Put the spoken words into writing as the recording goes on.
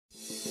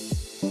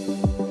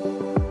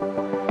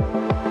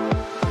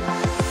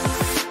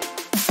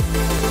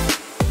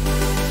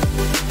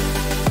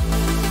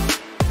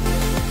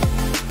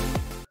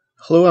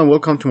Hello and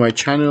welcome to my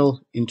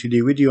channel. In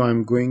today's video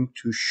I'm going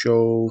to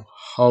show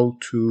how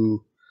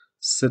to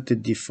set the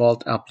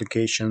default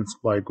applications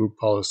by group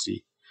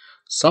policy.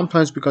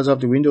 Sometimes because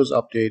of the Windows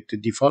update the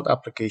default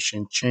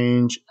application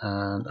change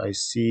and I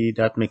see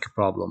that make a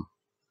problem.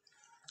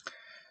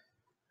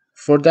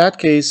 For that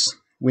case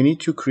we need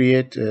to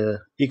create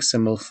a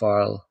XML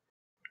file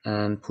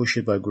and push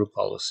it by group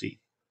policy.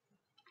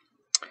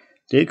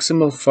 The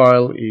XML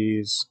file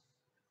is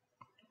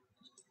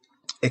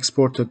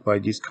exported by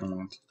this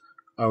command.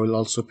 I will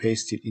also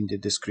paste it in the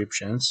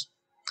descriptions.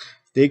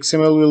 The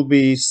XML will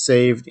be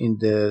saved in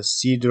the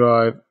C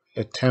drive.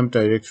 A temp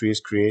directory is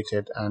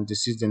created and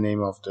this is the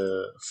name of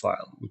the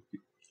file.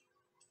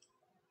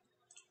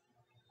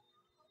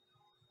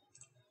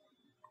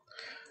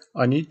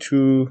 I need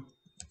to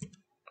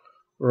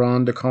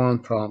run the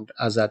command prompt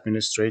as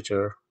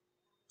administrator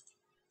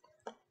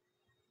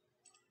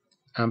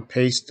and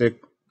paste the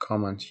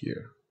command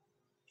here.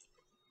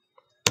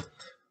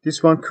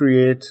 This one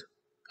create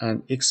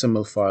an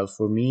XML file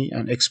for me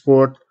and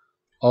export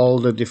all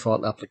the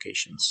default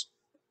applications.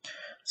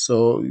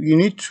 So you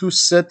need to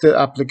set the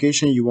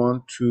application you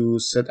want to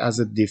set as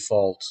a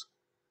default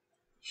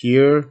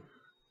here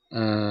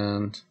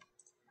and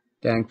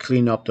then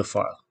clean up the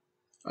file.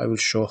 I will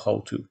show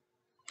how to.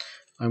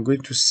 I'm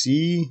going to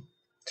see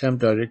temp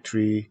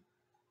directory,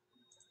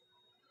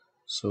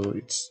 so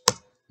it's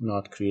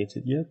not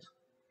created yet.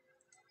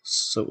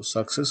 So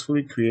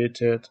successfully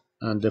created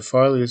and the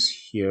file is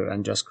here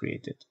and just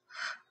created.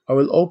 I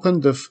will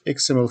open the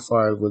XML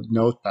file with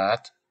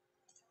Notepad.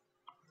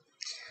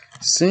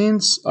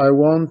 Since I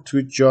want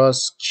to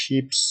just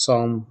keep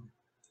some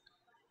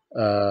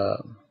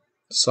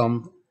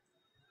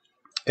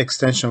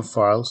extension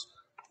files,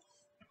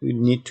 it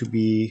need to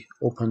be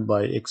opened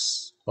by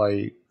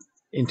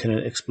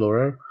Internet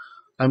Explorer.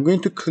 I'm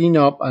going to clean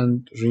up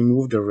and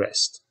remove the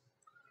rest.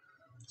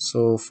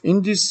 So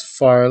in this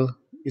file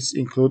it's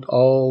include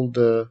all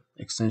the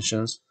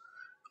extensions.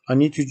 I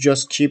need to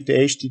just keep the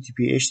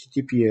HTTP,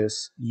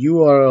 HTTPS,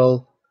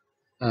 URL,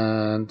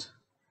 and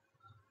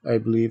I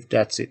believe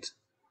that's it,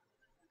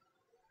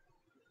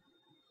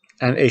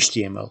 and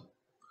HTML.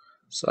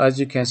 So as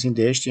you can see,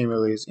 the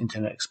HTML is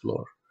Internet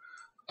Explorer.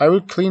 I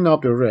will clean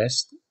up the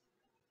rest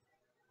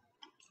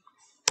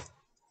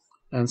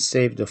and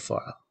save the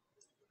file.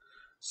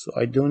 So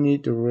I don't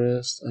need the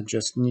rest, I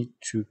just need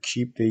to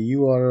keep the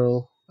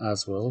URL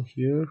as well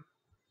here.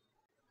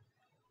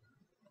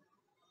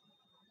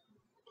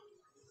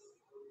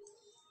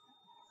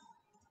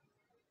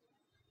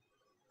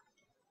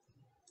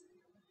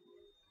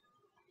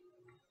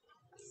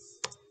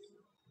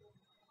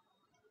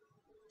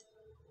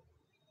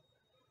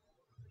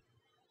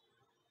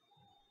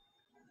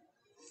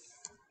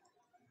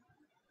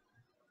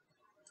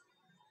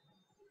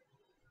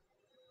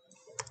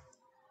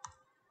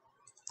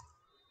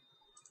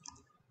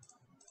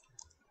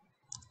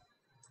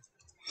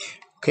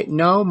 Okay,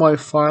 now my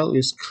file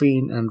is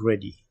clean and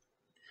ready.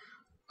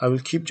 I will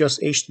keep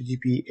just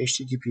HTTP,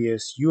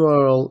 HTTPS,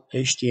 URL,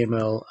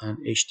 HTML, and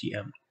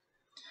HTML.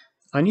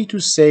 I need to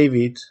save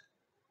it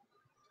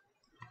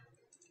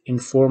in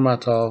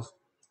format of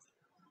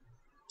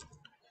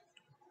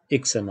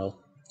XML.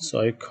 So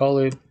I call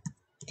it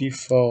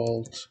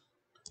default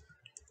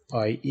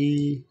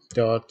IE.xml.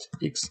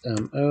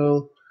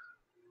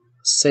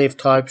 Save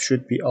type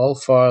should be all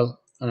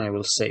file and I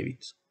will save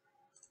it.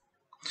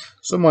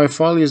 So my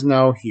file is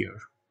now here.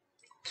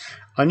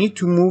 I need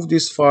to move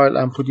this file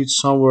and put it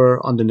somewhere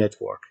on the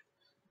network.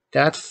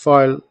 That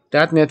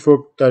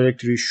network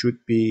directory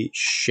should be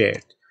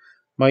shared.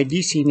 My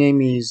DC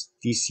name is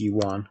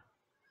DC1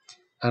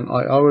 and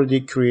I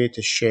already create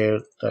a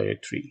shared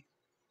directory.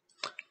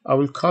 I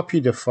will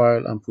copy the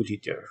file and put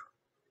it there.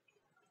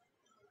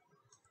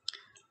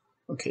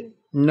 Okay,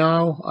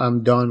 now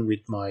I'm done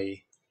with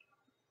my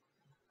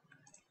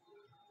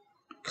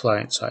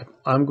client side.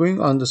 I'm going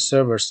on the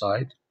server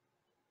side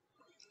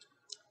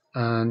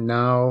and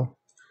now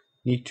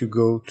need to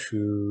go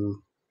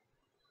to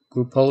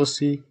group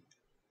policy,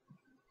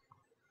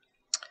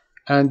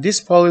 and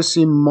this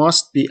policy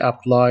must be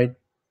applied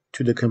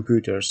to the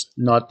computers,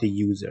 not the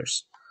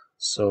users.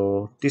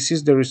 So this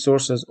is the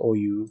resources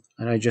OU,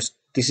 and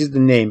this is the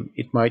name.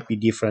 It might be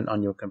different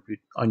on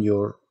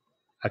your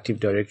Active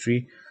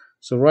Directory.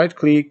 So right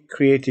click,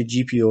 create a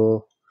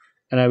GPO,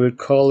 and I will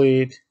call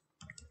it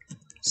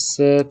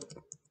set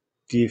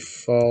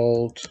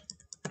default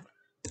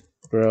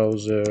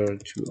browser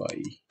to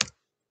IE.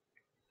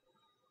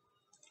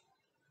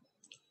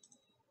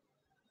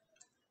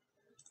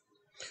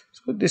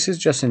 So this is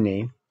just a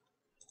name.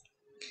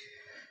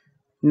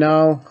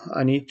 Now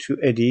I need to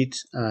edit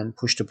and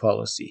push the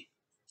policy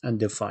and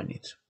define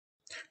it.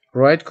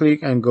 Right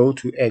click and go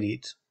to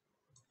edit.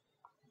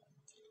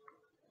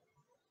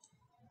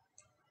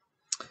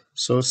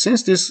 So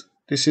since this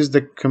is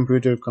the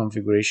computer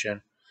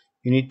configuration,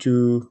 you need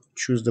to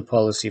choose the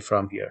policy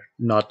from here,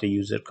 not the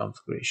user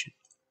configuration.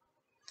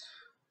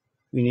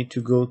 We need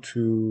to go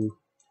to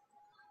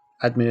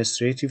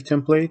administrative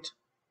template,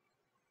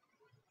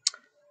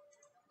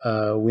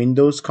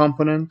 Windows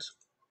component,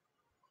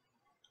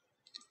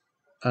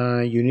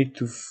 You need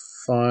to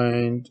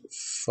find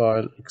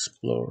File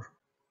Explorer.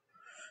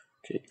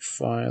 Okay,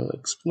 File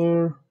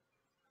Explorer.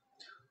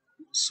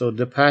 So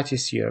the path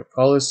is here: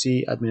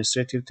 Policy,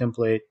 Administrative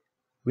Template,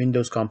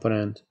 Windows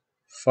Component,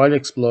 File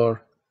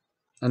Explorer,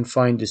 and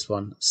find this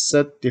one,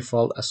 Set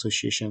Default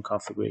Association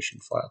Configuration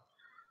File.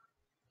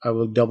 I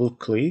will double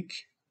click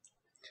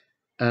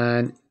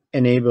and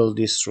enable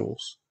these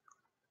rules.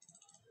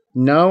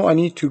 Now I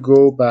need to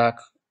go back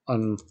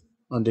on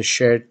the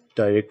shared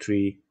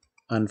directory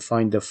and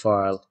find the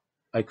file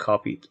I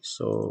copied.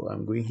 So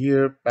I'm going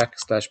here, //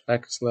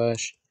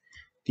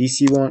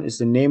 DC1 is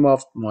the name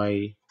of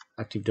my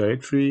Active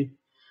Directory.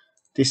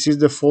 This is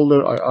the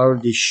folder I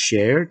already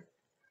shared,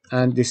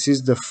 and this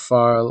is the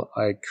file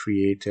I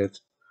created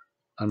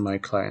on my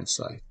client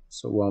side.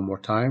 So one more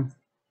time,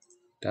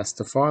 that's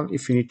the file.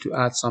 If you need to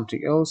add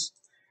something else,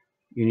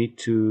 you need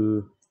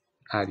to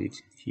add it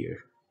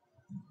here.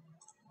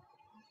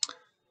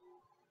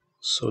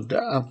 So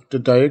the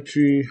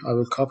directory, I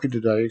will copy the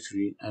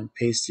directory and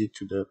paste it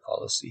to the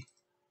policy.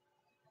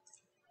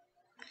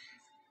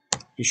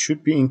 It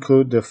should be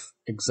include the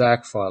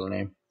exact file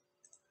name.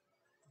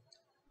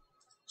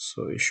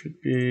 So it should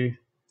be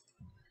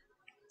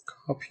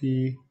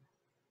copy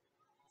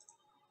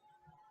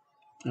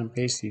and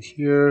paste it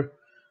here,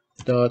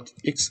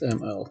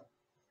 .xml,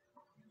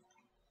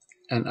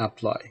 and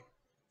apply.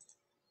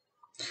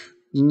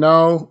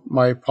 Now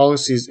my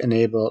policy is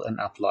enabled and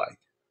applied.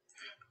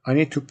 I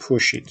need to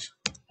push it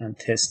and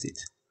test it.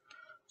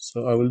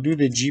 So I will do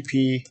the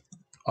GP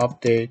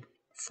update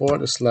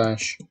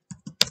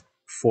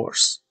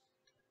 /force.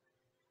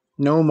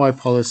 Now my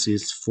policy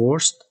is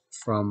forced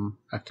from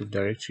Active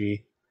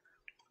Directory.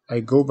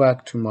 I go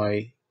back to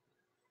my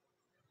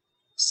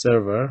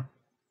server,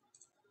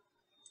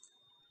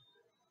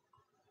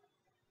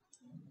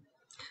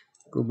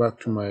 go back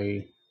to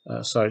my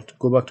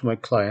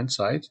client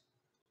side,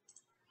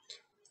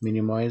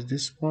 minimize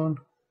this one,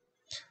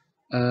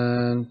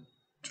 and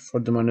for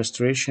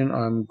demonstration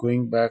I'm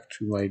going back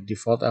to my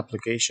default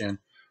application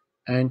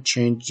and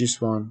change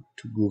this one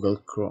to Google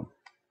Chrome.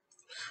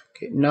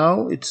 Okay,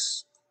 now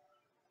it's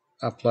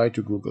applied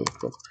to Google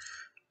Chrome.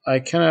 I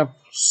can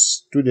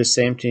do the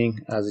same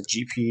thing as a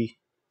GP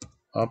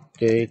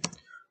update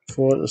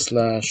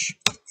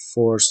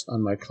 /force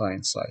on my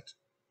client side.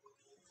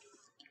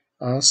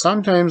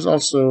 Sometimes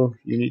also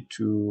you need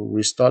to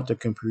restart the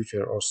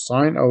computer or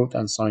sign out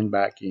and sign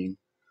back in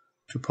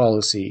to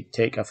policy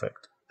take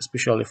effect,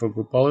 especially for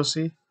group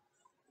policy.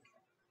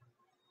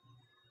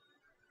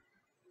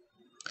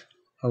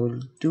 I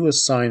will do a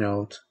sign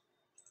out.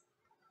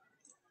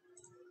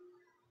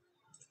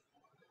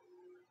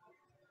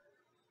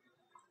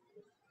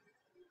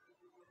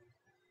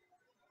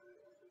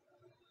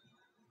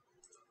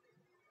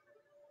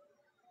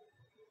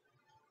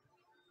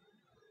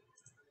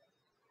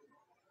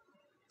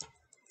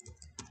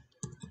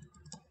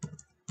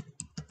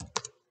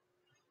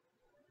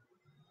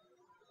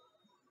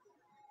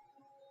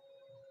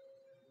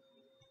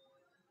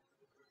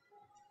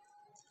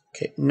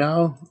 Okay,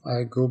 now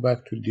I go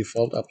back to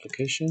default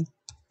application.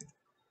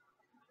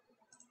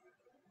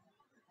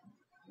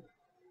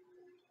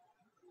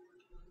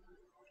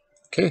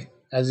 Okay,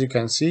 as you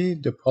can see,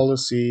 the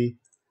policy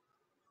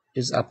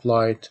is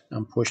applied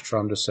and pushed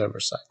from the server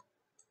side.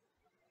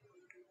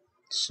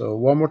 So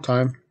one more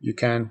time, you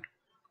can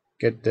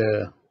get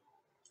the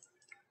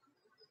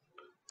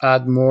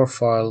add more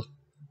file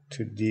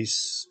to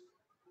this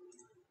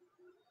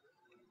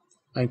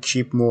and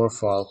keep more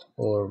file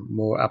or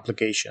more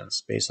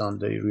applications based on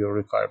your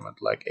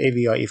requirement, like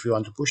ABI. If you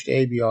want to push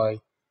the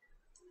ABI,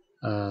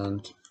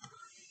 and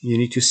you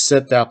need to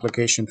set the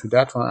application to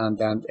that one and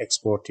then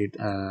export it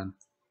and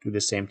do the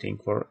same thing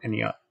for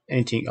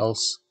anything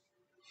else.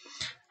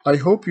 I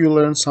hope you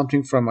learned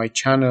something from my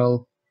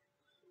channel.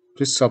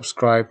 Please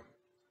subscribe.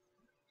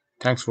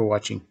 Thanks for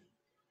watching.